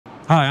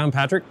Hi, I'm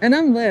Patrick. And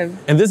I'm Liv.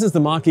 And this is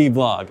the Mach-E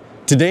vlog.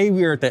 Today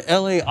we are at the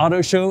LA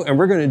Auto Show and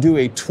we're going to do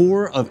a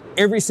tour of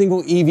every single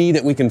EV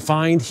that we can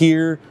find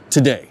here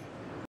today.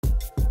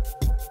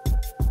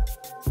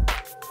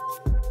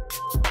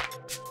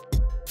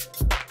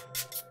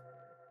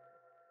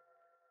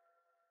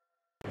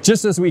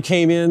 Just as we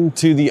came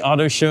into the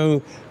auto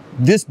show,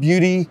 this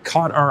beauty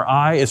caught our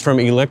eye. It's from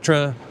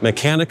Electra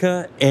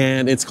Meccanica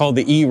and it's called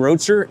the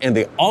E-Roadster, and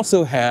they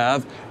also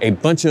have a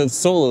bunch of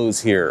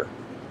Solos here.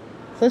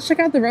 Let's check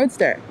out the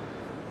Roadster.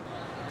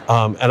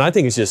 And I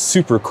think it's just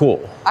super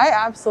cool. I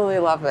absolutely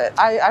love it.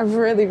 I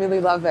really,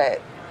 really love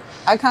it.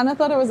 I kind of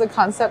thought it was a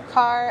concept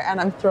car, and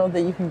I'm thrilled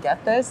that you can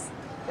get this.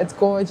 It's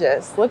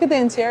gorgeous. Look at the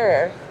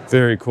interior.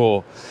 Very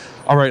cool.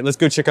 All right, let's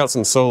go check out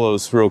some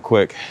Solos real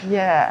quick.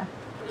 Yeah.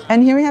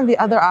 And here we have the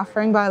other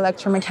offering by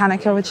Electra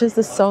Meccanica, which is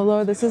the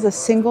Solo. This is a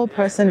single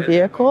person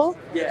vehicle.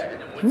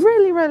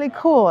 Really, really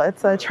cool.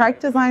 It's a trike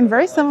design,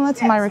 very similar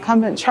to my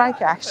recumbent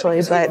trike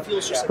actually, but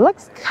it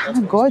looks kind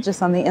of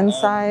gorgeous on the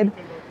inside.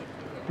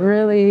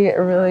 Really,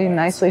 really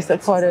nicely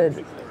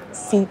supported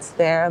seats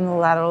there on the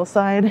lateral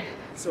side.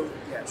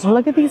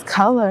 Look at these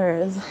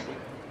colors.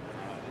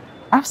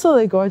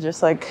 Absolutely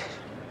gorgeous, like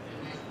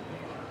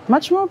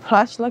much more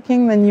plush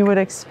looking than you would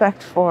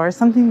expect for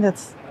something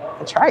that's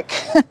a trike.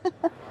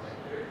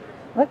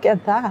 Look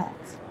at that.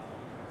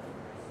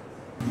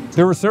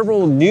 There were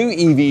several new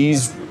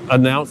EVs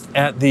announced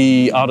at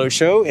the auto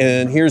show,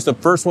 and here's the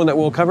first one that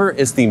we'll cover.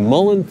 It's the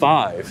Mullen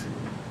Five.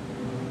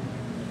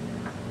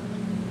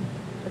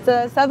 It's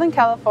a Southern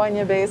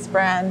California based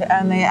brand,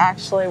 and they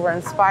actually were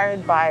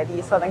inspired by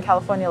the Southern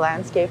California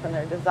landscape in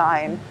their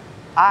design.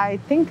 I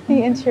think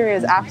the interior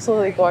is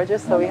absolutely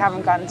gorgeous, though we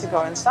haven't gotten to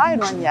go inside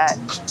one yet.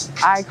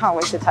 I can't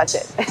wait to touch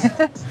it.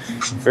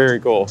 Very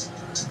cool.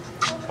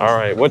 All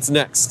right, what's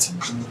next?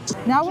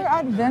 Now we're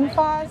at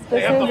Vinfast.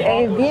 This is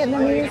a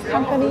Vietnamese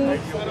company,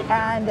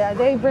 and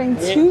they bring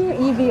two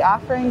EV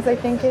offerings. I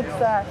think it's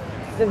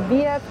the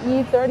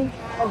VFE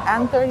 35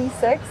 and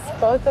 36,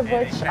 both of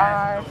which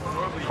are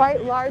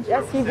quite large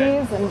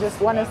SUVs, and just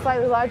one is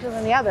slightly larger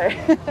than the other.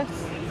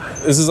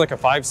 This is like a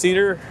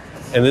 5-seater,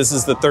 and this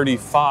is the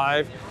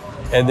 35.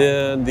 And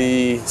then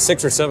the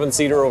 6 or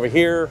 7-seater over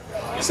here,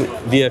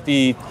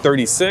 VFE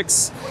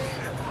 36.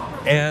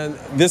 And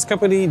this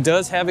company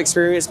does have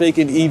experience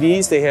making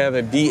EVs. They have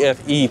a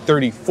VFE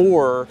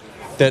 34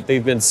 that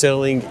they've been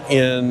selling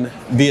in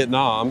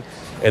Vietnam.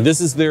 And this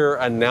is their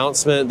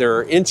announcement,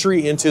 their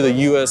entry into the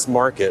US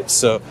market.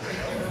 So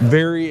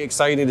very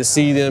exciting to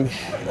see them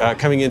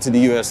coming into the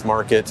US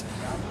market.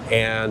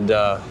 And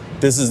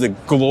this is the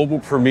global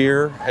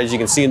premiere, as you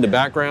can see in the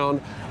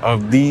background,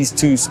 of these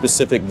two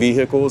specific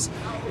vehicles.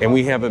 And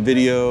we have a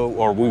video,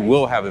 or we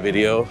will have a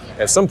video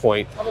at some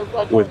point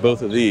with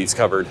both of these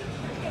covered.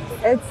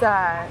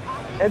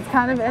 It's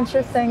kind of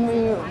interesting.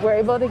 We were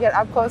able to get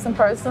up close and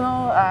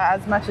personal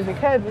as much as we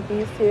could with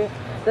these two.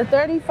 The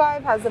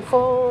 35 has a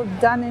full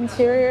done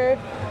interior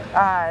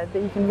that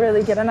you can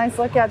really get a nice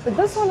look at, but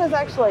this one is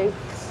actually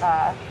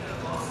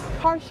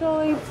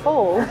partially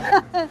full.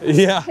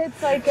 Yeah.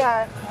 It's like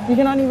you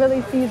can only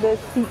really see the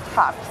seat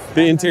tops.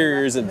 The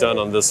interior isn't done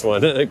on this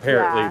one,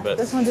 apparently. Yeah, but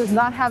this one does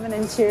not have an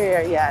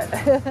interior yet.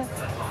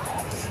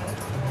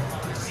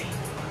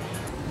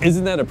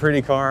 Isn't that a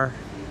pretty car?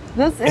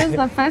 This is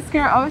the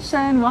Fisker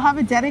Ocean. We'll have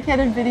a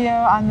dedicated video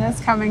on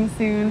this coming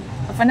soon.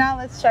 But for now,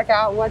 let's check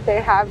out what they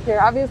have here.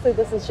 Obviously,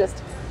 this is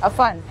just a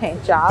fun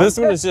paint job. This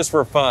one is just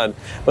for fun.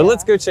 But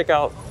let's go check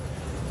out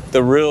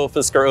the real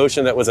Fisker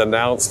Ocean that was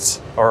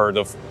announced, or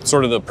the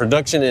sort of the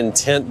production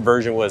intent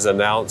version was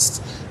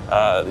announced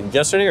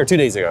yesterday or 2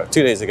 days ago?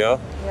 2 days ago.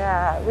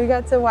 Yeah, we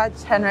got to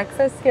watch Henrik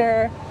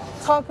Fisker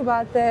talk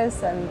about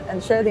this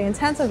and share the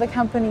intent of the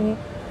company.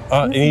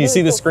 And you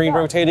see the screen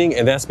rotating,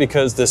 and that's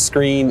because the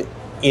screen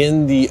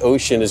in the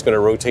Ocean is going to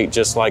rotate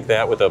just like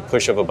that with a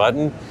push of a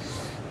button.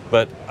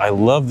 But I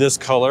love this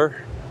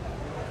color.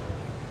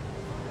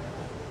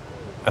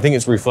 I think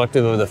it's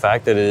reflective of the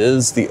fact that it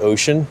is the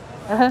ocean.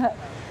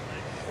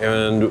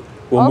 And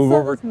we'll move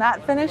over. This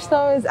matte finish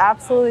though is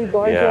absolutely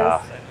gorgeous.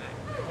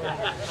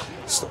 Yeah.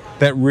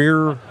 That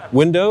rear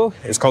window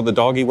is called the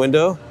doggy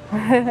window.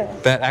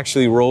 That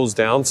actually rolls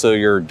down so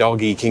your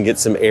doggy can get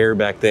some air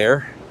back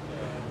there.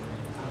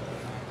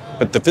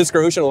 But the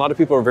Fisker Ocean, a lot of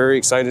people are very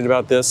excited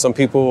about this. Some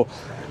people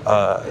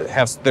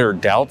have their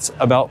doubts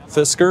about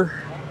Fisker.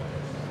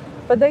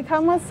 But they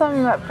come with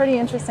some pretty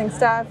interesting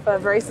stuff, a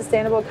very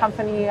sustainable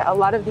company. A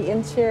lot of the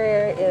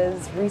interior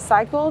is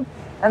recycled,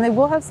 and they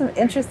will have some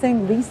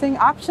interesting leasing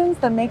options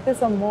that make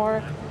this a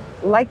more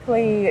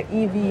likely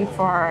EV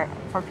for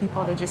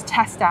people to just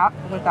test out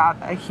without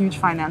a huge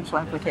financial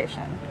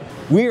implication.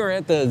 We are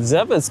at the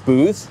ZEVAS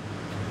booth.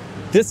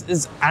 This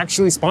is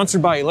actually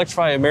sponsored by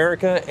Electrify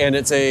America, and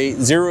it's a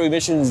Zero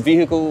Emissions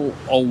Vehicle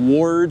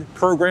Award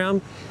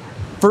program.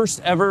 First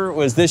ever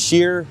was this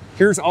year.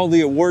 Here's all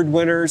the award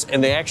winners,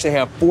 and they actually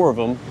have 4 of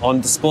them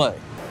on display.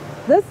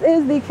 This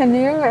is the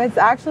Canoe. It's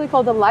actually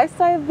called a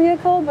lifestyle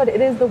vehicle, but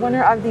it is the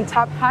winner of the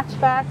top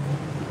hatchback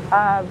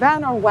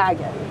van or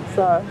wagon.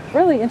 So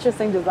really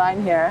interesting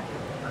design here.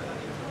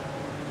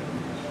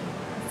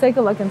 take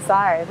a look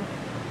inside.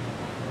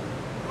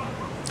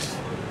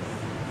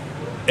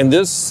 And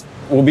this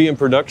will be in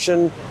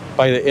production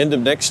by the end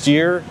of next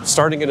year,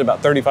 starting at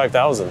about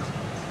 $35,000.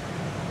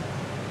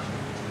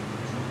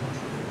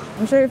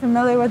 I'm sure you're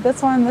familiar with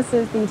this one. This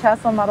is the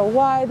Tesla Model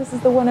Y. This is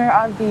the winner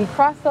of the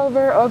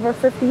crossover over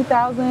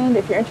 50,000.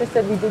 If you're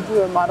interested, we did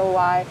do a Model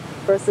Y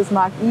versus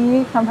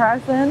Mach-E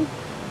comparison,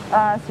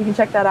 so you can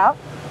check that out.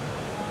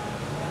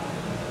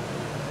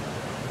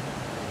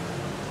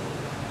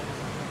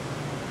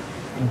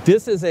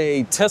 This is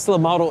a Tesla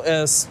Model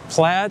S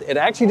Plaid. It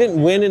actually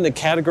didn't win in the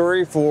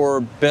category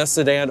for best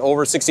sedan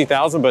over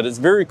 60,000, but it's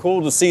very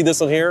cool to see this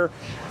one here.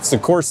 It's,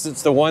 of course,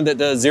 it's the one that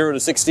does 0 to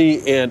 60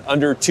 in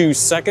under 2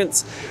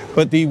 seconds.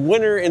 But the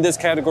winner in this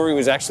category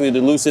was actually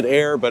the Lucid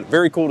Air, but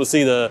very cool to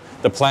see the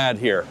Plaid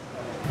here.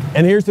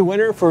 And here's the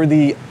winner for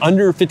the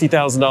under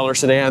 $50,000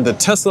 sedan, the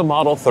Tesla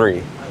Model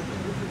 3.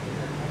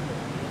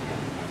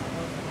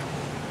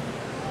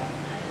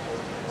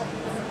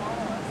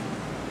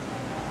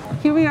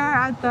 Here we are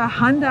at the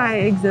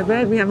Hyundai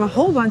exhibit. We have a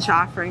whole bunch of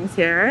offerings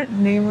here,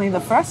 namely the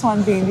first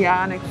one being the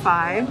Ioniq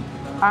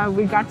 5.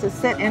 We got to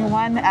sit in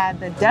one at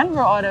the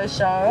Denver Auto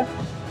Show.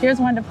 Here's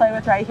one to play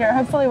with right here.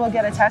 Hopefully we'll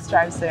get a test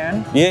drive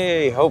soon.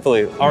 Yay,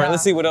 hopefully. All right,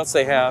 let's see what else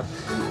they have.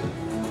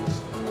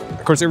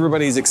 Of course,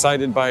 everybody's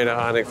excited by the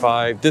Ioniq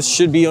 5. This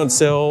should be on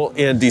sale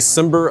in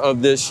December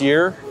of this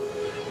year.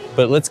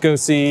 But let's go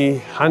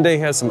see. Hyundai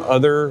has some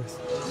other,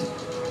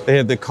 they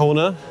have the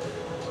Kona.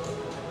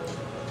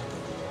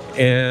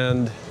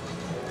 And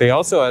they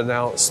also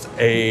announced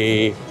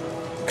a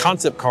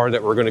concept car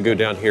that we're going to go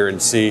down here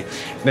and see.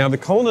 Now the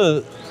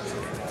Kona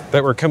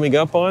that we're coming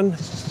up on,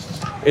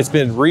 it's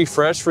been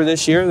refreshed for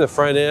this year. The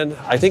front end,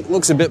 I think,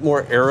 looks a bit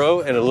more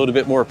aero and a little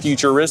bit more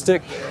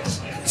futuristic.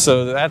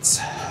 So that's,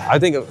 I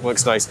think it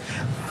looks nice.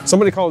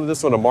 Somebody called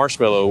this one a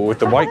marshmallow. With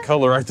the white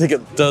color, I think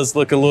it does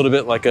look a little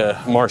bit like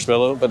a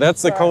marshmallow, but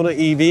that's the Kona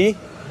EV.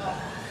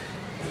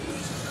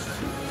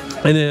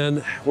 And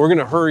then we're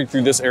gonna hurry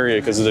through this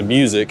area because of the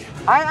music.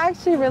 I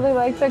actually really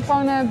like the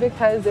Kona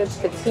because it's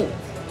petite.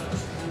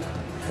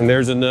 And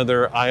there's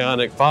another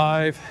Ioniq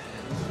 5.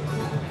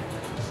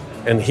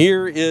 And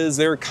here is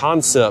their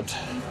concept.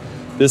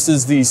 This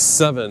is the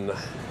 7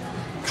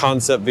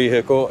 concept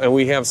vehicle, and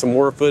we have some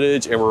more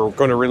footage, and we're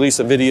gonna release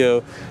a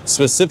video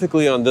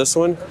specifically on this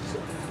one.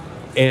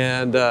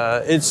 And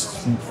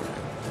it's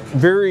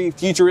very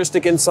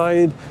futuristic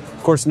inside.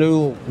 Of course,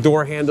 no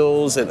door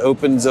handles. It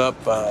opens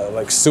up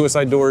like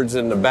suicide doors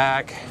in the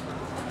back.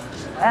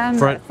 And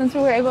since we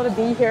were able to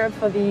be here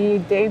for the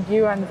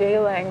debut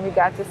unveiling, we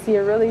got to see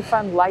a really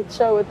fun light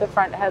show with the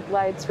front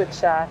headlights,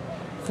 which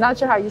not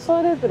sure how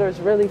useful it is, but it was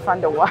really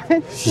fun to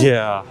watch.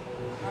 Yeah.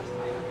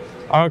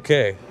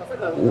 Okay,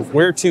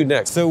 where to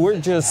next? So we're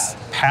just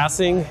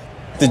passing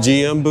the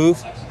GM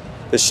booth,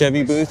 the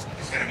Chevy booth.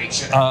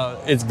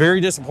 It's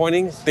very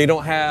disappointing. They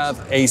don't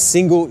have a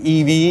single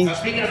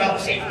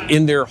EV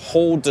in their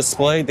whole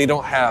display. They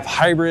don't have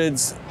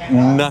hybrids,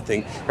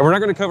 nothing. And we're not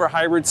going to cover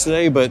hybrids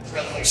today, but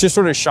it's just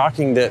sort of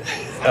shocking that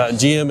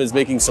GM is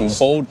making some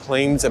bold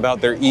claims about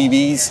their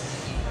EVs,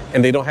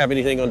 and they don't have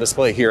anything on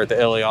display here at the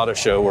LA Auto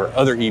Show where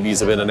other EVs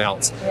have been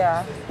announced.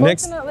 Yeah.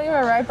 Fortunately,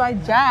 we're right by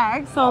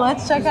Jag, so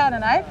let's check out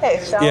an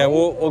I-Pace, shall we? Yeah,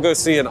 we'll go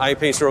see an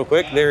I-Pace real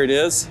quick. There it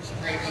is.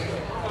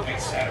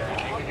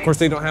 Of course,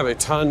 they don't have a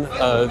ton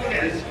of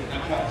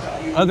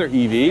other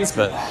EVs,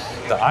 but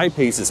the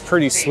I-Pace is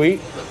pretty sweet.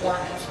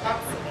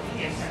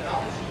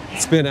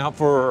 It's been out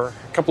for a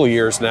couple of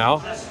years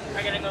now.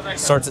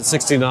 Starts at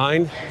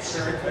 $69.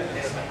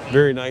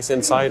 Very nice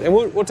inside. And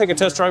we'll take a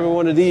test drive of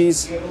one of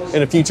these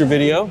in a future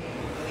video.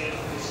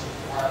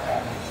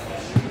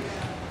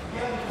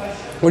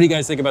 What do you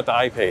guys think about the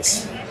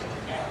I-Pace?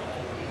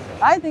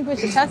 I think we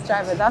should test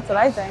drive it. That's what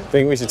I think.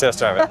 Think we should test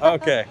drive it.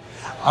 Okay.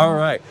 All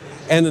right.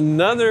 And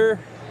another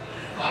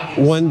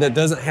one that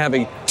doesn't have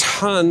a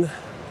ton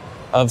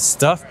of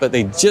stuff, but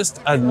they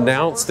just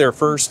announced their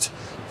first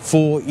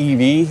full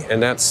EV,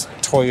 and that's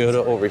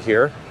Toyota over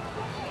here.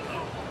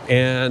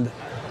 And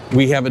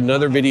we have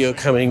another video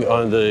coming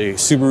on the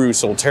Subaru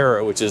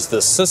Solterra, which is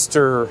the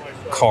sister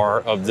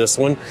car of this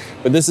one.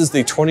 But this is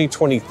the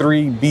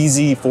 2023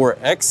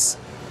 BZ4X.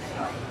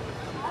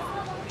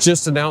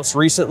 Just announced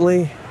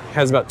recently,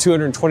 has about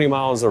 220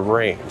 miles of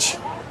range.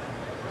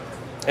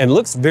 And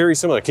looks very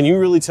similar. Can you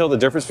really tell the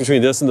difference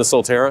between this and the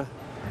Solterra?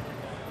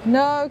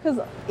 No, because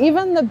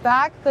even the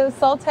back, the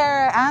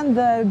Solterra and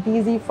the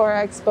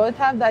BZ4X both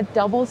have that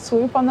double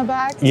swoop on the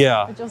back.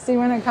 Yeah. Which you'll see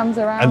when it comes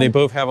around. And they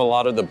both have a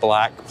lot of the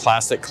black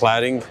plastic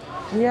cladding.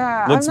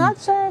 Yeah, I'm not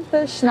sure if the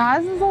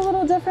schnoz is a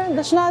little different.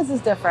 The schnoz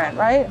is different,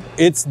 right?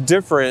 It's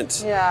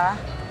different. Yeah.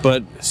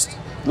 But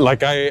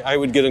like I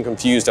would get them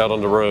confused out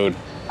on the road.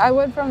 I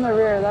would from the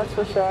rear, that's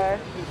for sure.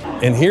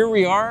 And here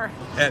we are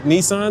at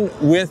Nissan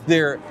with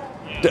their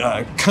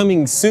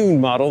coming soon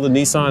model, the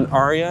Nissan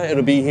Ariya.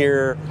 It'll be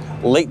here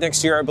late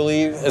next year, I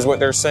believe, is what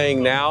they're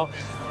saying now.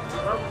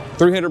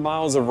 300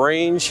 miles of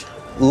range.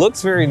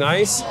 Looks very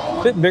nice.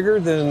 A bit bigger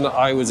than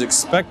I was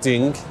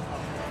expecting.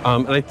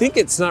 And I think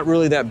it's not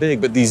really that big,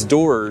 but these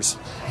doors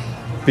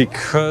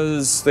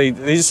because they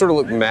just sort of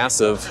look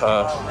massive.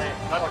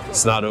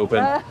 It's not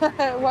open.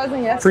 It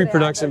wasn't yesterday.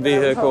 Pre-production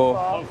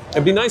vehicle.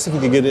 It'd be nice if we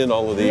could get in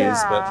all of these,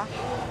 Yeah. but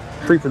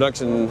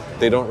pre-production,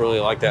 they don't really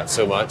like that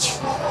so much,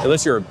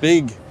 unless you're a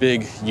big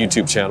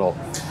YouTube channel.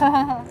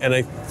 And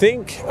I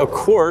think, of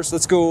course,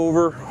 let's go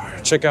over,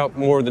 check out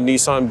more of the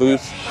Nissan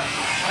booth.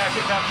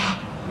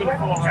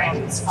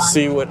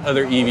 See what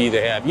other EV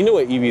they have. You know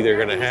what EV they're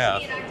gonna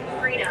have.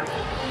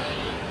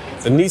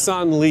 The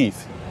Nissan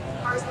Leaf.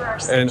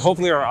 And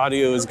hopefully our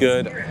audio is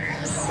good.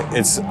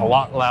 It's a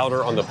lot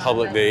louder on the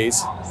public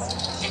days.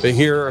 But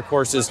here, of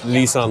course, is the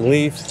Nissan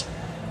Leaf.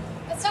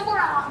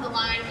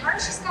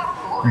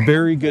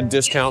 Very good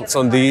discounts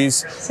on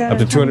these, up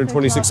to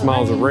 226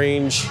 miles of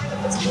range.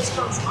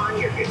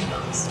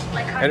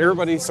 And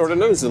everybody sort of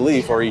knows the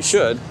Leaf, or you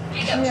should.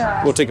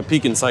 Yeah. We'll take a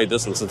peek inside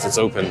this one since it's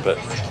open, but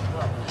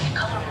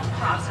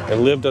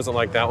and Liv doesn't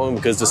like that one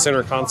because the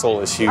center console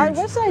is huge. I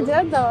wish I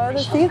did though. The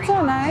seats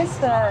are nice,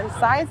 the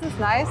size is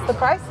nice, the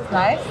price is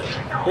nice.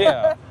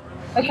 Yeah.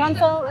 The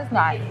console is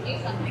nice.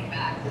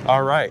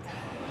 All right.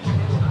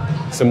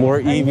 Some more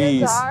And here's EVs.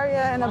 the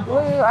Ariya in a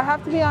blue. I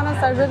have to be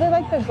honest, I really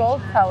like the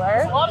gold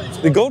color.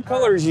 The gold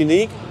color is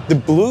unique. The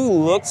blue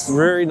looks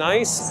very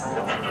nice.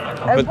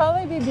 It'd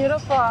probably be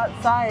beautiful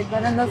outside,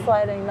 but in this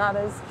lighting, not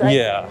as striking.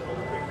 Yeah.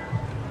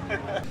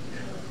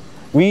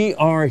 We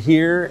are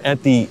here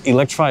at the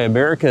Electrify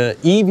America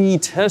EV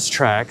test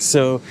track.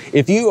 So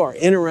if you are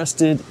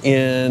interested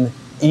in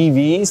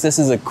EVs, this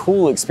is a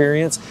cool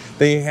experience.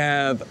 They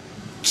have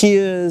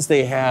Kias,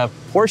 they have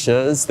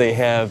Porsches, they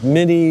have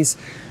Minis.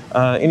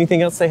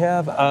 Anything else they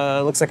have?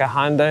 Looks like a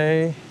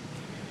Hyundai,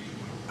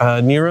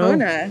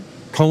 Niro.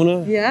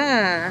 Kona.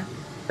 Yeah.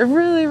 A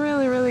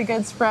really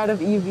good spread of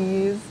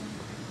EVs.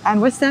 And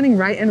we're standing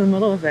right in the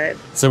middle of it.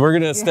 So we're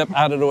gonna step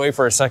out of the way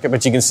for a second,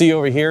 but you can see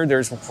over here,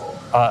 there's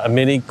a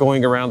Mini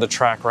going around the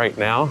track right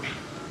now.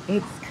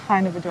 It's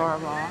kind of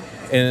adorable.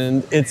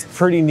 And it's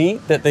pretty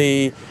neat that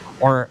they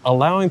are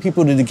allowing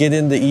people to get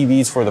into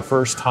EVs for the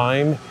first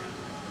time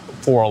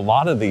for a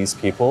lot of these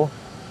people.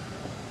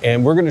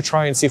 And we're gonna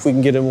try and see if we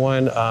can get in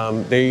one.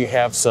 They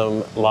have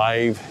some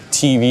live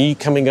TV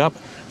coming up,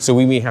 so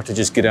we may have to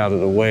just get out of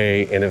the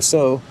way. And if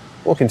so,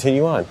 we'll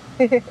continue on.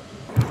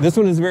 This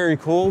one is very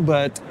cool,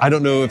 but I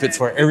don't know if it's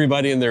for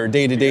everybody in their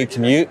day-to-day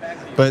commute.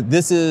 But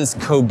this is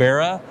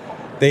Cobera.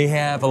 They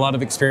have a lot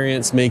of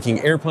experience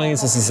making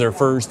airplanes. This is their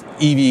first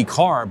EV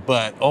car,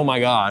 but oh my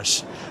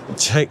gosh,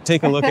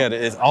 take a look at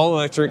it. It's all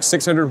electric,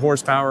 600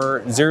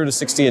 horsepower, 0 to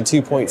 60 in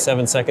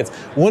 2.7 seconds.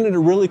 One of the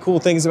really cool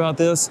things about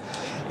this,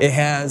 it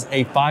has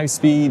a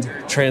 5-speed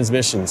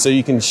transmission, so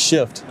you can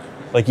shift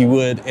like you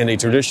would in a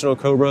traditional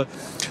Cobra.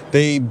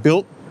 They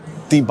built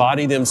the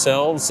body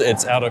themselves.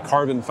 It's out of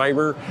carbon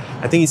fiber.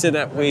 I think he said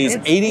that weighs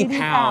 80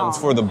 pounds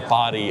for the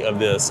body of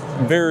this.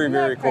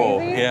 Very cool.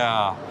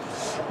 Yeah.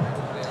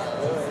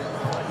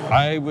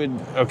 I would,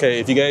 okay,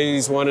 if you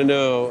guys want to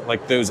know,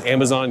 like those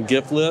Amazon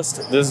gift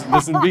list, this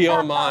would be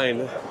on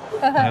mine.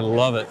 I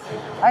love it.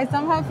 I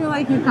somehow feel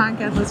like you can't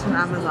get this from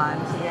Amazon,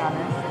 to be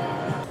honest.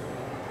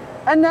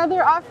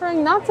 Another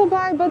offering not to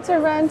buy but to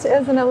rent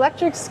is an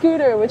electric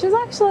scooter, which is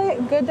actually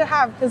good to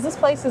have because this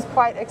place is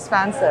quite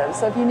expansive.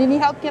 So if you need any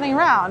help getting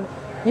around,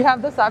 you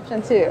have this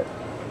option too.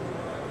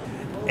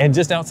 And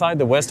just outside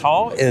the West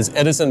Hall is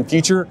Edison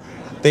Future.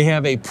 They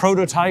have a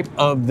prototype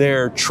of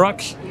their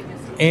truck,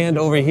 and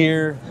over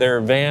here, their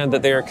van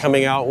that they are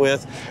coming out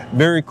with.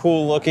 Very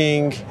cool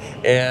looking,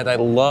 and I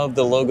love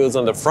the logos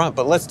on the front,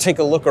 but let's take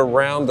a look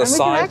around the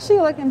side. And we can actually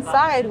look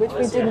inside, which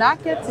we did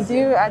not get to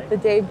do at the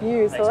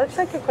debut, so let's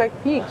take a quick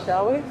peek,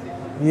 shall we?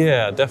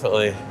 Yeah,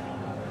 definitely.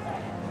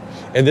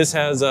 And this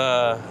has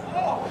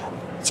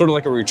sort of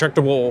like a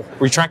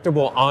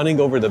retractable awning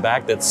over the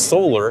back that's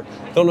solar.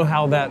 Don't know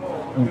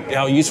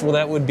how useful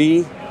that would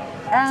be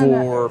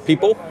for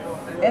people.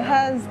 It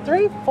has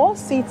 3 full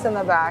seats in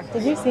the back.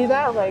 Did you see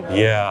that? Like,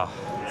 yeah.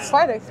 It's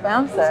quite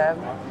expansive.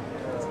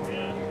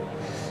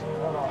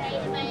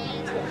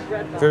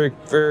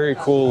 Very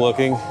cool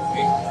looking.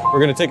 We're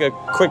gonna take a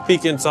quick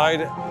peek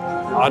inside.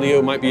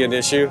 Audio might be an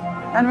issue.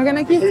 And we're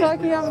gonna keep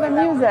talking over the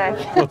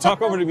music. We'll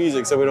talk over the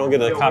music so we don't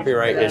get a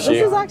copyright issue.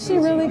 This is actually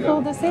really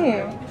cool to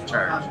see.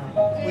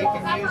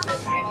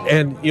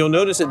 And you'll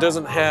notice it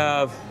doesn't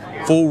have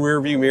full rear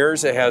view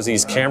mirrors. It has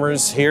these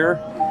cameras here.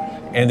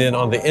 And then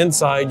on the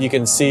inside, you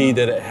can see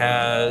that it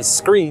has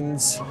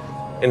screens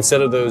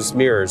instead of those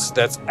mirrors.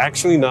 That's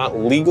actually not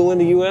legal in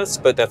the US,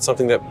 but that's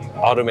something that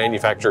auto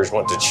manufacturers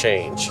want to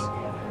change.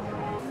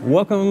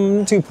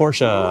 Welcome to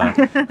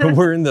Porsche.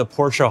 We're in the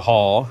Porsche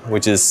Hall,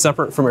 which is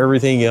separate from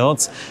everything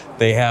else.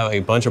 They have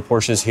a bunch of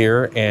Porsches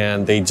here,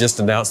 and they just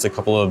announced a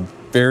couple of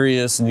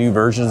various new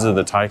versions of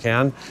the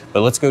Taycan. But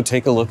let's go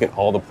take a look at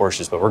all the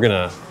Porsches, but we're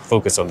gonna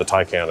focus on the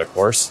Taycan, of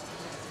course.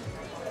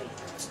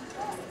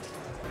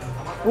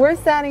 We're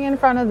standing in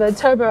front of the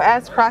Turbo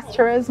S Cross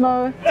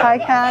Turismo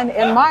Taycan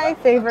in my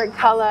favorite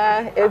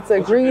color. It's a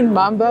green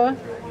mamba.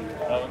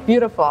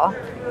 Beautiful.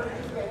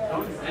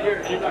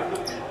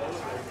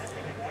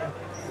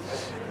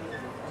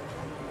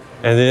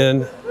 And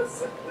then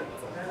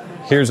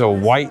Here's a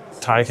white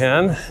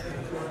Taycan.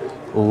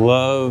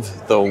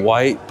 Love the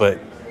white, but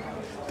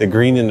the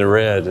green and the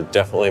red are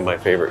definitely my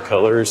favorite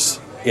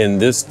colors in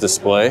this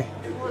display.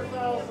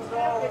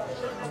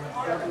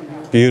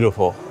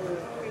 Beautiful.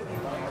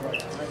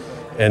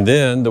 And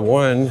then the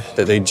one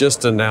that they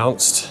just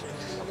announced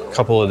a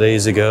couple of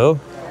days ago,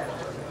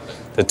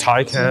 the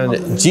Taycan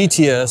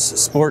GTS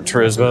Sport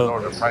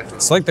Turismo.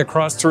 It's like the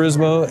Cross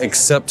Turismo,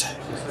 except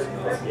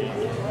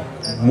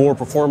more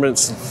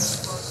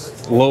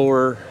performance,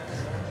 lower,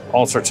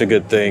 all sorts of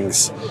good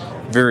things.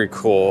 Very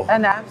cool.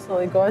 And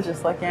absolutely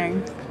gorgeous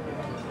looking.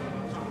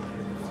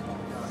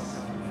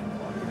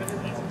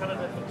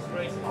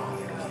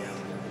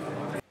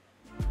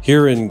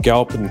 Here in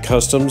Galpin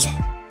Customs,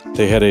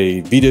 they had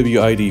a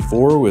VW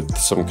ID4 with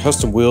some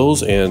custom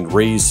wheels and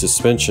raised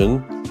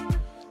suspension.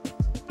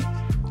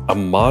 A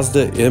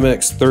Mazda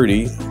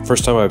MX-30,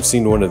 first time I've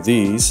seen one of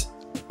these.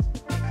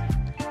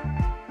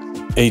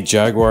 A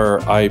Jaguar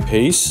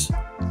I-Pace.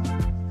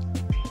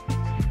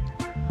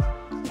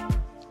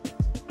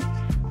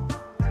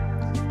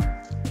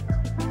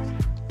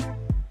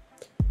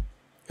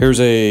 Here's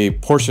a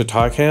Porsche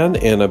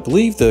Taycan, and I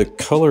believe the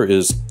color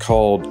is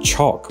called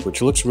Chalk,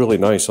 which looks really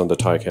nice on the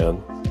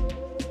Taycan.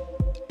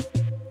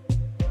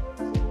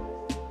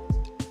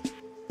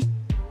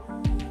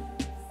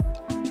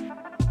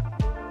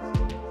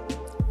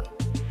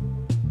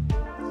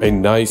 A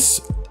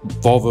nice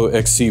Volvo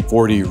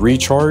XC40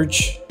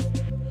 Recharge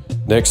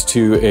next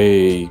to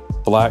a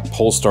black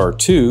Polestar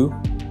 2.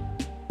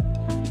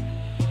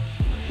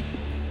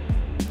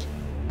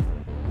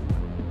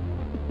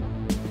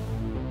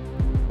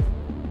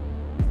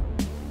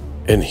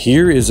 And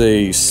here is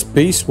a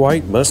space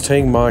white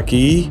Mustang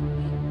Mach-E,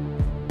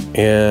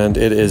 and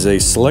it is a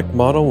select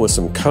model with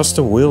some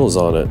custom wheels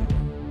on it.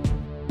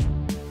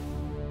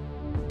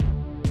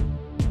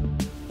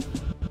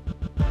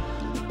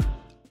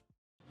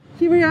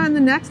 Here we are in the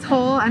next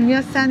hole, and we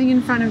are standing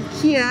in front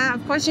of Kia.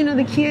 Of course, you know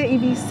the Kia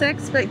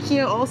EV6, but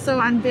Kia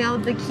also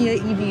unveiled the Kia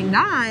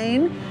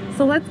EV9.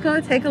 So let's go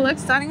take a look,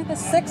 starting with the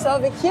 6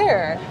 over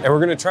here. And we're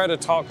going to try to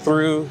talk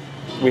through.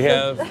 We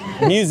have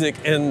music,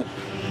 and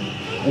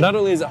not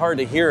only is it hard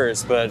to hear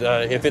us, but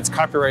if it's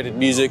copyrighted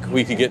music,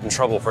 we could get in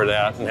trouble for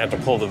that and have to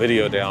pull the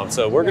video down.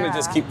 So we're going to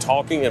just keep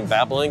talking and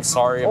babbling.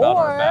 Sorry about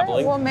our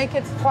babbling. We'll make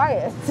it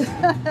quiet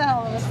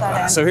all of a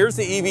sudden. So here's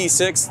the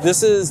EV6.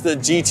 This is the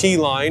GT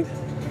line.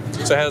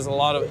 So it has a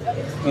lot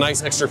of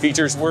nice extra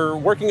features. We're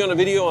working on a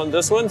video on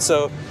this one,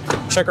 so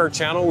check our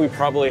channel. We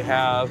probably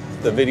have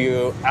the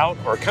video out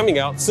or coming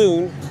out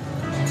soon.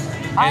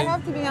 I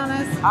have to be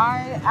honest,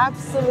 I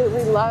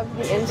absolutely love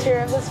the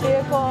interior of this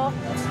vehicle.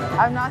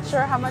 I'm not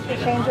sure how much will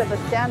change with the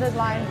standard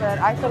line, but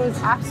I thought it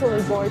was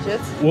absolutely gorgeous.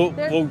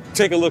 We'll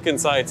take a look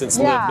inside since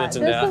Smith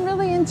mentioned that. There's some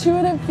really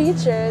intuitive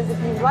features. If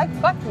you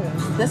like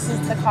buttons, this is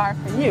the car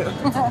for you.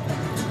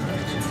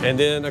 And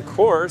then, of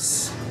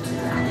course,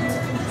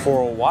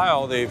 for a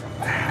while they've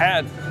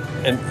had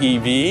an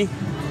EV.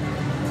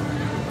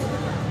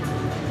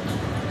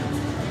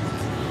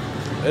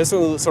 This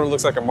one sort of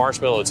looks like a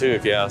marshmallow too,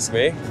 if you ask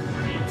me.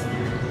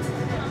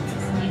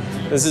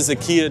 This is a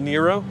Kia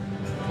Niro.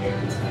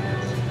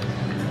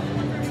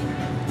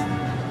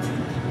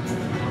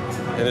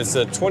 And it's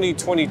a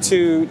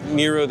 2022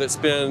 Niro that's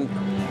been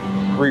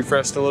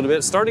refreshed a little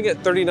bit, starting at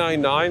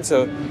 $39,900,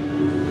 so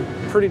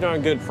pretty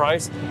darn good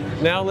price.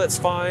 Now let's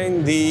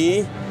find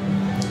the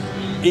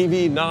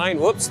EV9.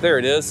 Whoops, there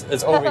it is.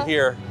 It's over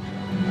here.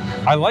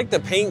 I like the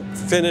paint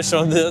finish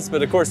on this,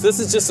 but of course this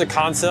is just a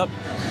concept.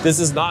 This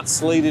is not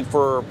slated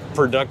for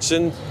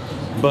production,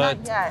 but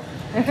Not yet.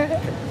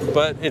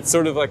 but it's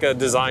sort of like a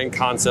design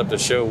concept to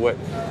show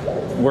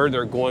where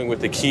they're going with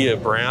the Kia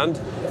brand.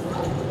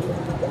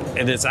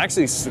 And it's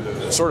actually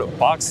sort of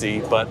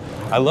boxy, but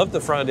I love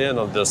the front end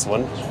of this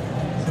one.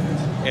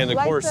 And of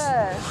course,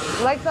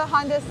 like the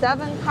Hyundai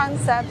Seven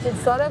concept,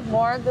 it's sort of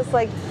more of this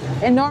like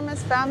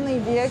enormous family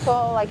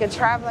vehicle, like a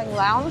traveling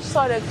lounge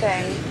sort of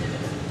thing.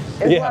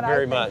 Yeah,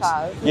 very much.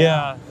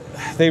 Yeah,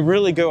 they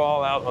really go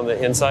all out on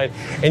the inside.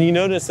 And you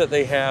notice that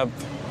they have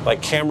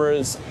like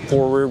cameras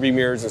for rear view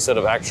mirrors instead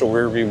of actual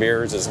rear view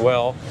mirrors as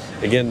well.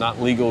 Again,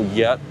 not legal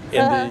yet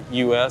in the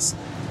US,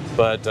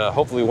 but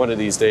hopefully one of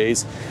these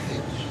days.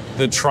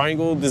 The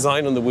triangle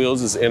design on the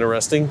wheels is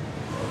interesting.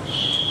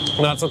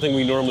 Not something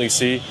we normally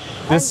see.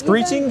 The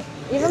screeching.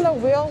 Even the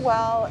wheel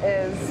well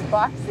is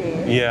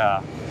boxy.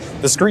 Yeah.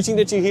 The screeching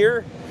that you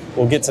hear,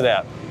 we'll get to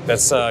that.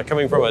 That's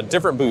coming from a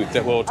different booth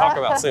that we'll talk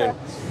about soon.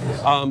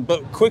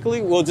 But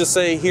quickly, we'll just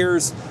say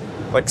here's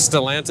like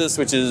Stellantis,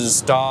 which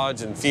is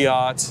Dodge and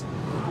Fiat.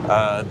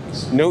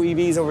 No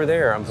EVs over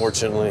there,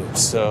 unfortunately.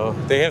 So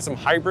they have some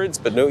hybrids,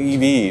 but no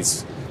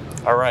EVs.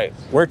 All right,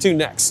 where to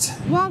next?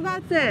 Well,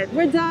 that's it.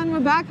 We're done.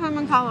 We're back home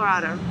in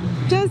Colorado.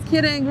 Just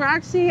kidding. We're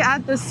actually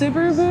at the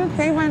Subaru booth.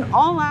 They went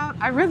all out.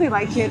 I really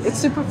like it. It's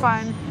super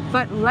fun.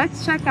 But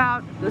let's check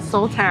out the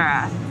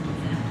Solterra.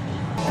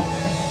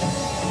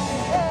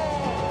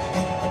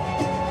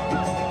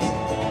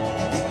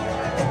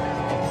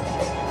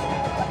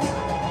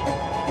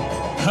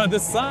 The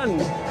sun.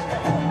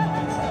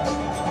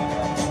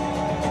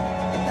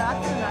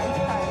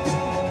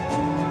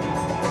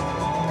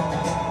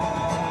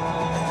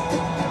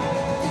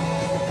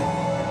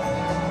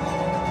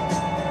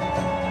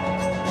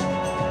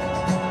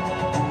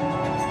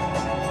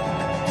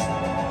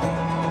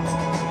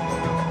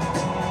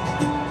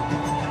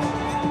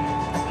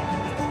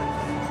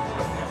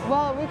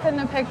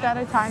 pick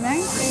better timing.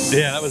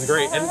 Yeah, that was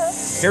great. And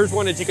here's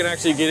one that you can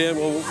actually get in.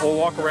 We'll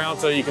walk around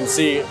so you can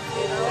see.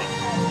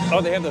 Oh,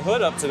 they have the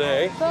hood up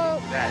today.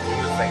 So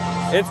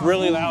it's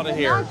really loud in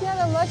here. I did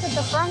a look at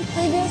the front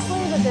previously,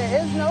 but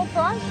there is no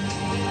front.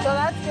 So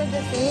that's good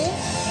to see.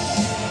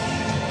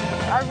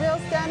 A real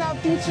standout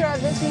feature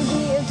of this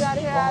EV is that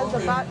it has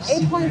about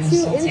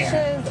 8.2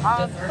 inches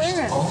of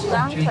clearance,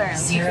 ground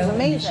clearance, which is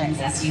amazing.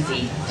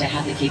 SUV to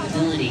have the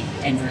capability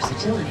and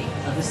versatility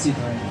of a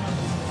Subaru.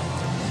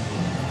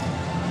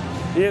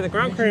 Yeah, the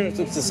ground clearance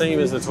looks the same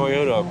as the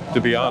Toyota,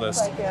 to be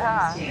honest. Like it,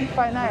 huh?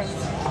 Quite nice.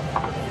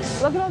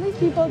 Look at all these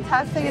people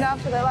testing it out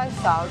for their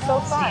lifestyle. It's so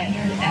fun.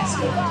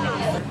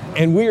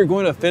 And we are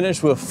going to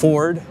finish with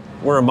Ford.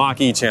 We're a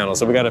Mach-E channel,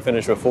 so we got to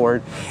finish with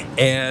Ford.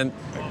 And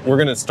we're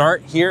going to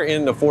start here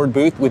in the Ford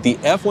booth with the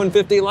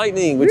F-150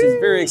 Lightning, which is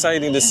very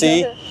exciting to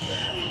see.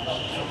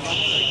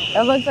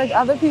 It looks like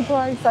other people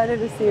are excited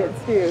to see it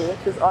too,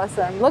 which is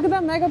awesome. Look at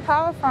that mega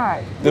power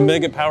front. The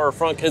mega power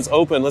front is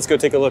open. Let's go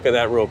take a look at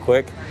that real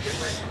quick.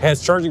 It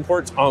has charging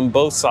ports on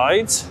both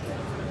sides,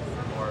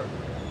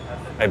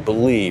 I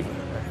believe.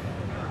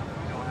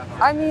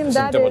 I mean,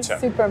 that is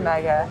super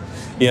mega.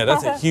 Yeah,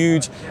 that's a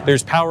huge,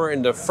 there's power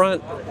in the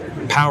front,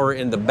 power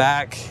in the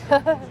back,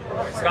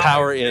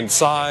 power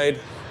inside.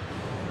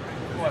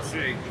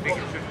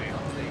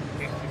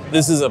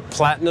 This is a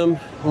platinum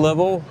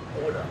level.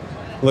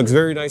 Looks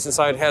very nice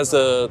inside. Has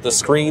the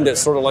screen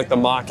that's sort of like the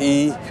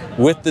Mach-E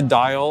with the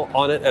dial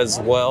on it as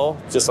well,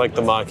 just like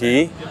the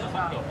Mach-E.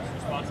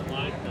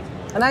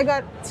 And I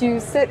got to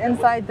sit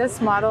inside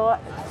this model.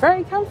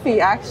 Very comfy,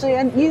 actually,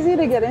 and easy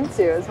to get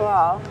into as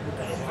well.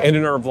 And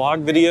in our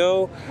vlog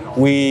video,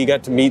 we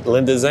got to meet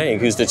Linda Zhang,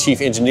 who's the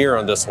chief engineer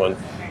on this one.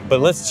 But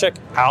let's check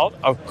out,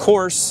 of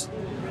course,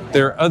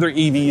 there are other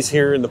EVs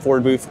here in the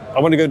Ford booth. I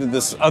want to go to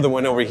this other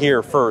one over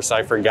here first,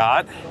 I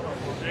forgot.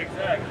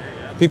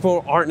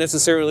 People aren't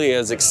necessarily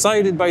as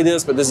excited by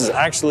this, but this is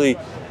actually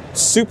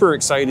super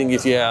exciting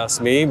if you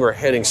ask me. We're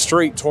heading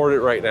straight toward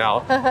it right now.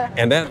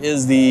 And that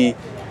is the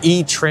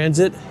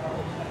E-Transit,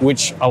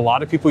 which a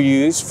lot of people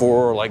use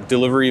for like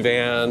delivery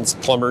vans,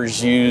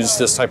 plumbers use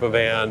this type of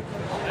van,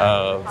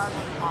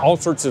 all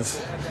sorts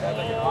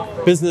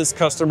of business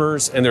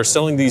customers, and they're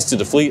selling these to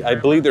the fleet. I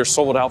believe they're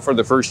sold out for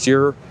the first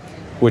year,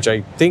 which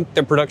I think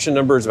the production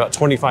number is about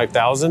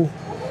 25,000.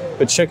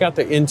 But check out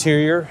the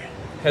interior.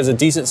 Has a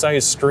decent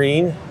sized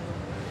screen.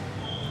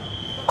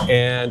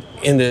 And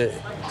in the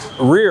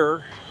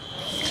rear,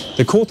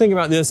 the cool thing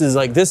about this is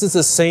like, this is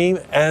the same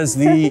as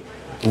the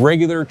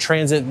regular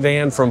transit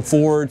van from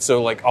Ford.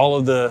 So like all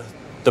of the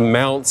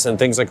mounts and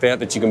things like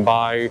that you can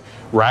buy,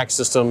 rack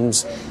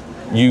systems,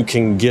 you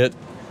can get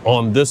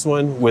on this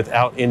one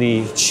without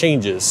any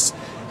changes.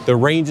 The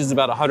range is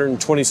about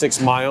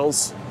 126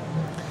 miles,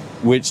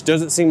 which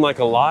doesn't seem like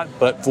a lot,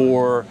 but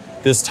for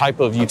this type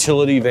of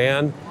utility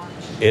van,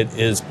 it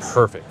is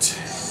perfect.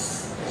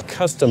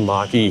 Custom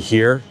Mach-E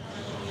here.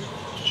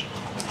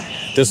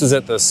 This was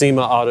at the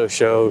SEMA Auto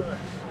Show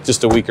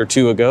just a week or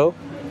two ago.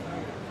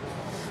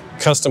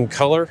 Custom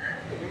color.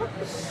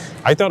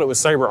 I thought it was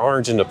cyber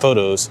orange in the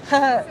photos,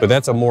 but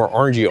that's a more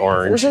orangey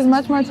orange. This is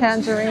much more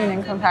tangerine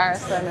in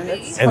comparison.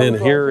 And then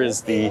here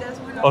is the,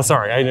 oh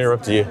sorry, I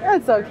interrupted you.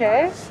 That's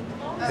okay.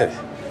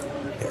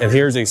 And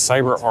here's a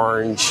cyber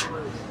orange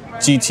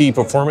GT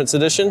Performance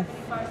Edition.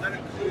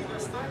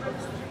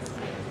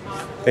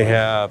 They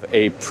have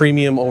a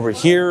premium over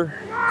here.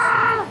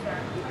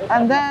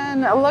 And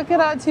then look at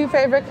our two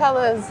favorite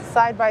colors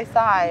side by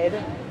side.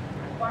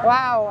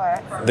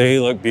 Wow. They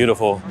look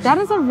beautiful. That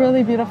is a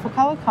really beautiful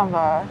color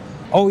combo.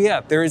 Oh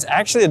yeah, there is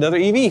actually another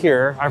EV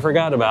here I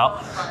forgot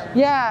about.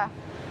 Yeah.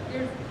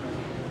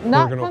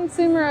 Not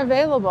consumer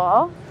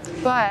available,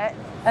 but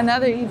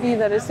another EV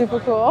that is super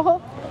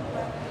cool.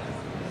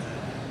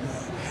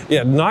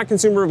 Yeah, not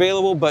consumer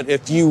available, but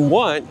if you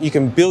want, you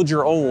can build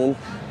your own,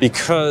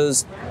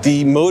 because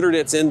the motor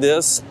that's in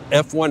this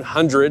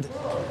F100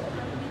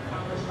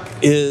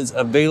 is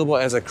available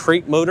as a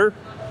crate motor.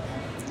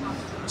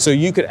 So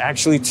you could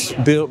actually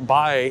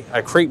buy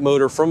a crate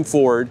motor from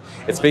Ford.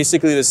 It's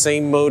basically the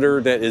same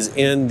motor that is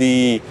in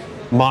the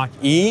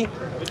Mach-E,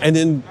 and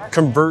then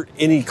convert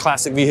any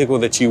classic vehicle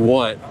that you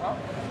want.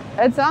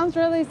 It sounds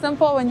really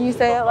simple when you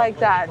say it like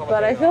that,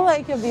 but I feel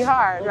like it'd be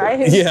hard,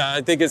 right? Yeah,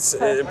 I think it's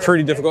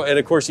pretty difficult. And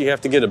of course you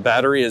have to get a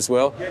battery as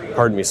well.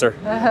 Pardon me, sir.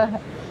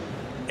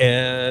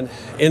 And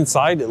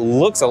inside it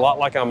looks a lot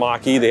like a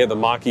Mach-E. They have the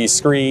Mach-E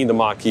screen, the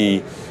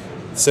Mach-E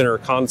center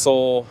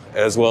console,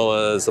 as well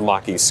as the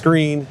Mach-E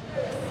screen.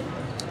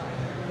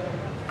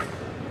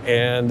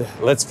 And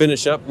let's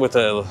finish up with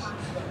a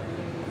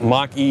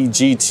Mach-E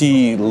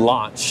GT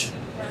launch.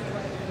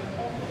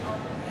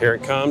 Here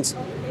it comes.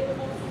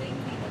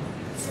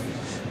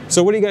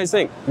 So what do you guys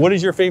think? What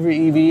is your favorite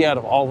EV out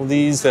of all of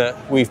these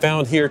that we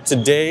found here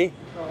today?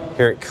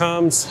 Here it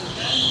comes.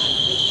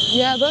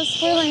 Yeah, those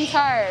squealing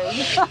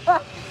tires.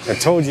 I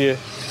told you.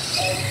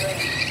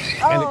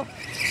 Oh.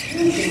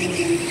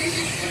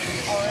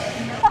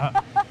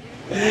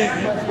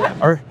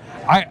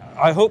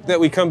 I hope that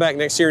we come back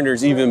next year and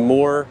there's even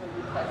more.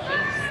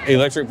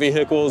 electric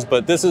vehicles,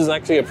 but this is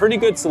actually a pretty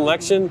good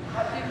selection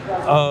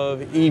of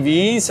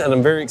EVs, and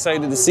I'm very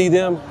excited to see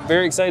them.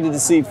 Very excited to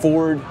see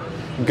Ford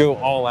go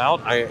all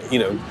out. You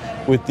know,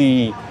 with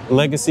the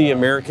legacy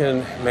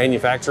American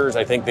manufacturers,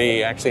 I think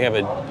they actually have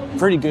a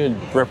pretty good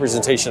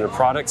representation of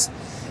products.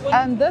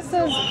 And this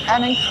is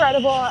an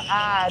incredible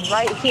ad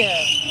right here.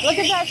 Look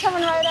at that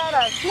coming right at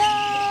us. No!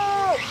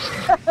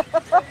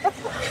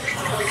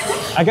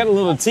 I got a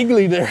little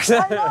tingly there.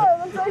 I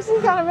know, it's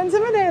actually kind of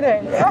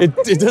intimidating.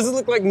 It doesn't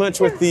look like much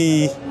with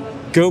the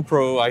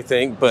GoPro, I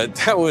think, but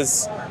that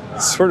was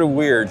sort of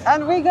weird.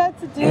 And we got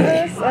to do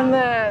this in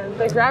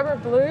the Grabber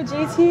Blue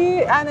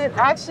GT, and it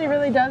actually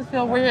really does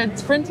feel weird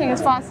sprinting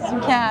as fast as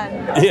you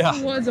can Yeah.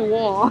 towards a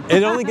wall.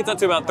 It only gets up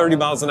to about 30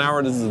 miles an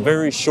hour. This is a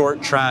very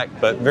short track,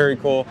 but very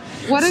cool.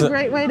 What a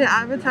great way to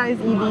advertise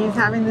EVs,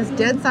 having this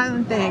dead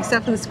silent thing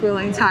except for the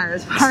squealing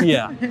tires part.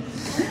 Yeah.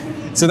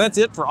 So that's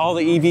it for all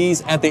the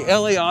EVs at the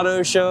LA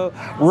Auto Show.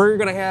 We're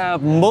gonna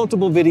have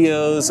multiple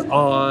videos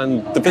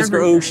on the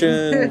Fisker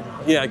Ocean,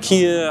 yeah,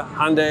 Kia,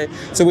 Hyundai.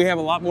 So we have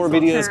a lot more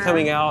videos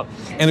coming out.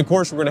 And of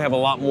course, we're gonna have a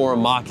lot more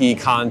Mach-E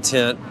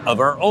content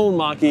of our own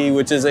Mach-E,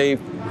 which is a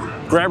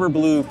Grabber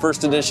Blue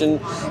first edition.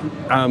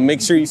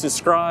 Make sure you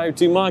subscribe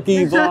to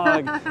Mach-E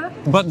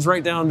Vlog. The button's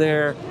right down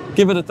there.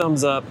 Give it a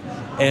thumbs up,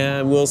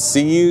 and we'll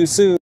see you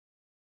soon.